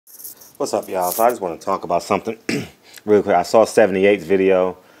What's up, y'all? So I just want to talk about something real quick. I saw 78's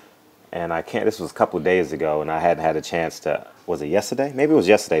video, and this was a couple days ago, and I hadn't had a chance to, was it yesterday? Maybe it was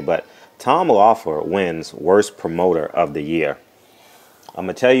yesterday, but Tom Loeffler wins Worst Promoter of the Year. I'm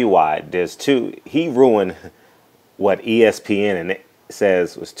going to tell you why. He ruined what ESPN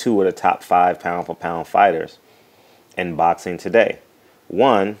says was two of the top 5 pound-for-pound fighters in boxing today.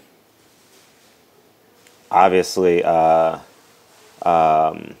 One, obviously,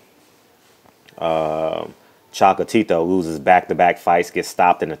 Chocolatito loses back-to-back fights, gets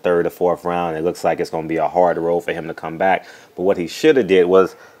stopped in the 3rd or 4th round. It looks like it's going to be a hard road for him to come back. But what he should have did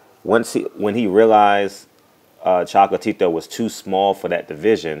was, when he realized Chocolatito was too small for that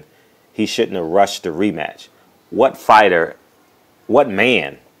division, he shouldn't have rushed the rematch. What fighter, what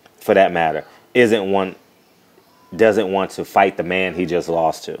man, for that matter, doesn't want to fight the man he just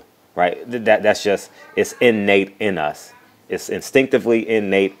lost to, right? That's just, it's innate in us. It's instinctively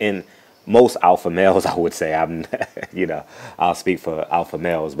innate in most alpha males, I would say. I'll speak for alpha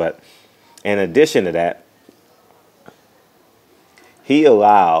males. But in addition to that, he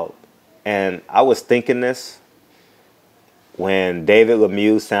allowed, and I was thinking this, when David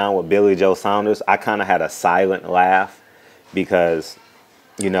Lemieux signed with Billy Joe Saunders, I kind of had a silent laugh because,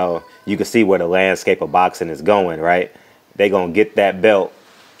 you can see where the landscape of boxing is going, right? They're going to get that belt,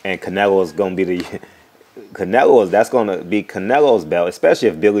 and Canelo is going to be that's going to be Canelo's belt, especially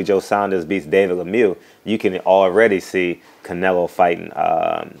if Billy Joe Saunders beats David Lemieux. You can already see Canelo fighting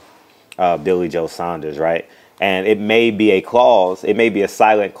Billy Joe Saunders, right? And it may be a clause, it may be a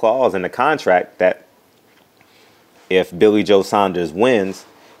silent clause in the contract that if Billy Joe Saunders wins,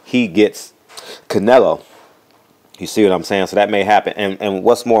 he gets Canelo. You see what I'm saying? So that may happen. And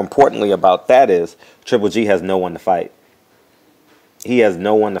what's more importantly about that is Triple G has no one to fight. He has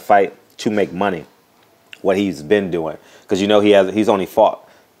no one to fight to make money. What he's been doing, because he's only fought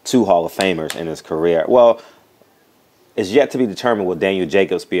 2 Hall of Famers in his career. Well, it's yet to be determined will Daniel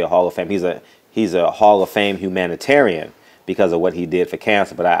Jacobs be a Hall of Fame. He's a Hall of Fame humanitarian because of what he did for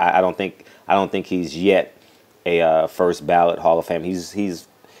cancer, but I don't think he's yet a first ballot Hall of Fame. He's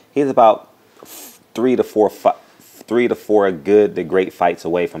about 3 to 4 good to great fights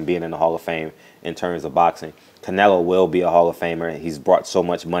away from being in the Hall of Fame in terms of boxing. Canelo will be a Hall of Famer. He's brought so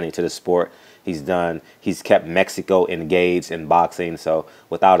much money to the sport. He's kept Mexico engaged in boxing, so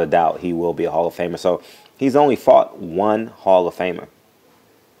without a doubt, he will be a Hall of Famer. So he's only fought 1 Hall of Famer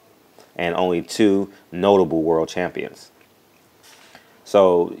and only 2 notable world champions.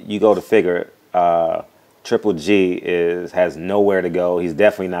 So you go to figure, Triple G has nowhere to go. He's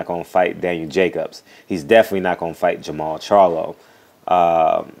definitely not going to fight Daniel Jacobs. He's definitely not going to fight Jamal Charlo.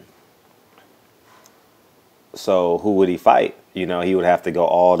 So who would he fight? He would have to go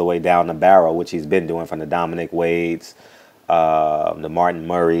all the way down the barrel, which he's been doing, from the Dominic Wades, the Martin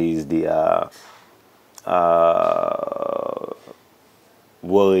Murrays, the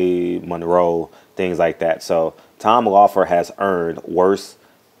Willie Monroe, things like that. So Tom Loeffler has earned Worst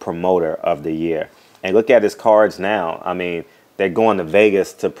Promoter of the Year. And look at his cards now. I mean, they're going to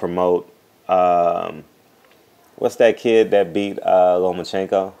Vegas to promote, what's that kid that beat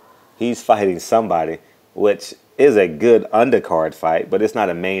Lomachenko? He's fighting somebody, which is a good undercard fight, but it's not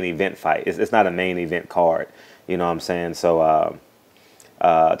a main event fight. It's not a main event card. You know what I'm saying? So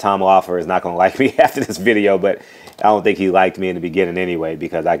Tom Loeffler is not going to like me after this video, but I don't think he liked me in the beginning anyway,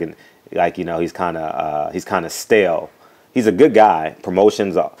 because he's kind of stale. He's a good guy.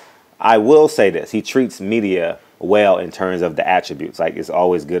 Promotions, I will say this, he treats media well in terms of the attributes. Like, it's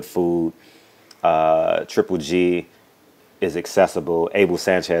always good food. Triple G is accessible. Abel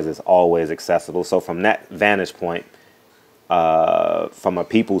Sanchez is always accessible. So from that vantage point, from a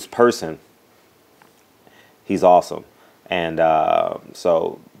people's person, he's awesome. And I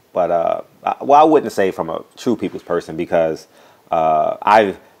wouldn't say from a true people's person, because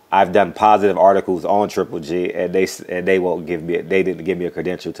I've done positive articles on Triple G, and they didn't give me a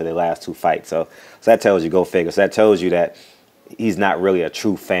credential to their last 2 fights. So that tells you, go figure. So that tells you that he's not really a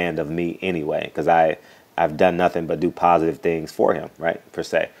true fan of me anyway, because I've done nothing but do positive things for him, right? Per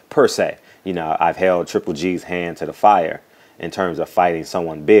se. I've held Triple G's hand to the fire in terms of fighting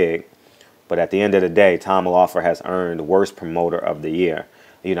someone big. But at the end of the day, Tom Loeffler has earned Worst Promoter of the Year.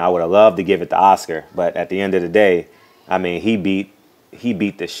 I would have loved to give it to Oscar, but at the end of the day, I mean, he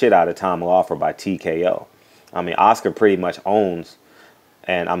beat the shit out of Tom Loeffler by TKO. I mean, Oscar pretty much owns,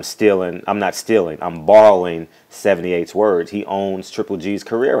 and I'm borrowing 78's words. He owns Triple G's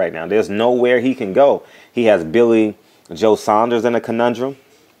career right now. There's nowhere he can go. He has Billy Joe Saunders in a conundrum,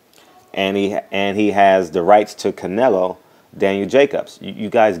 and he has the rights to Canelo, Daniel Jacobs. You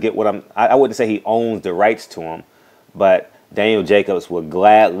guys get what I wouldn't say he owns the rights to him, but Daniel Jacobs would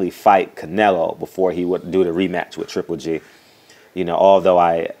gladly fight Canelo before he would do the rematch with Triple G. You know, although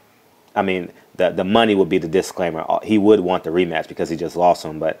I mean, the money would be the disclaimer. He would want the rematch because he just lost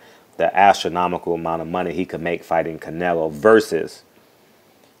him, but the astronomical amount of money he could make fighting Canelo versus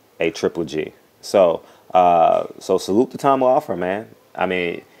a Triple G. So, so salute to Tom Loeffler, man. I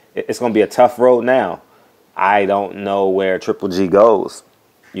mean, it's going to be a tough road now. I don't know where Triple G goes.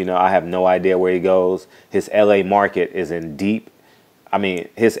 You know, I have no idea where he goes. His LA market is in deep. I mean,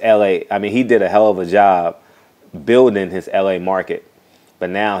 he did a hell of a job building his LA market. But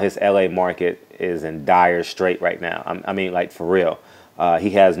now his LA market is in dire strait right now. I mean, like, for real.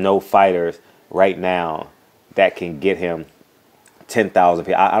 He has no fighters right now that can get him 10,000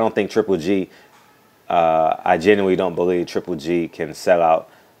 people. I don't think Triple G, I genuinely don't believe Triple G can sell out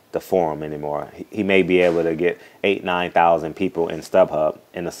the Forum anymore. He may be able to get 8,000, 9,000 people in StubHub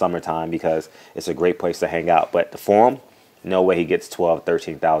in the summertime because it's a great place to hang out. But the Forum, no way he gets 12,000,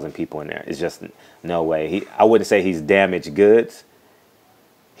 13,000 people in there. It's just no way. I wouldn't say he's damaged goods.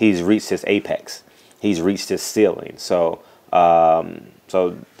 He's reached his apex. He's reached his ceiling. So,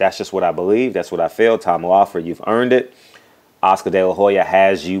 so that's just what I believe. That's what I feel. Tom Loeffler, you've earned it. Oscar De La Hoya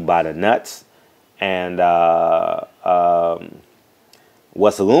has you by the nuts. And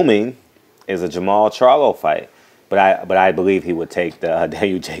what's looming is a Jamal Charlo fight. But I believe he would take the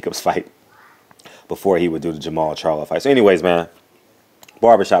Daniel Jacobs fight before he would do the Jamal Charlo fight. So anyways, man,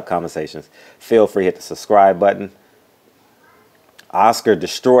 Barbershop Conversations. Feel free to hit the subscribe button. Oscar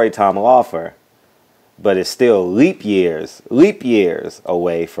destroyed Tom Loeffler, but it's still leap years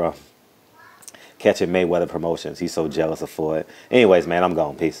away from catching Mayweather Promotions. He's so jealous of Floyd. Anyways, man, I'm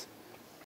gone. Peace.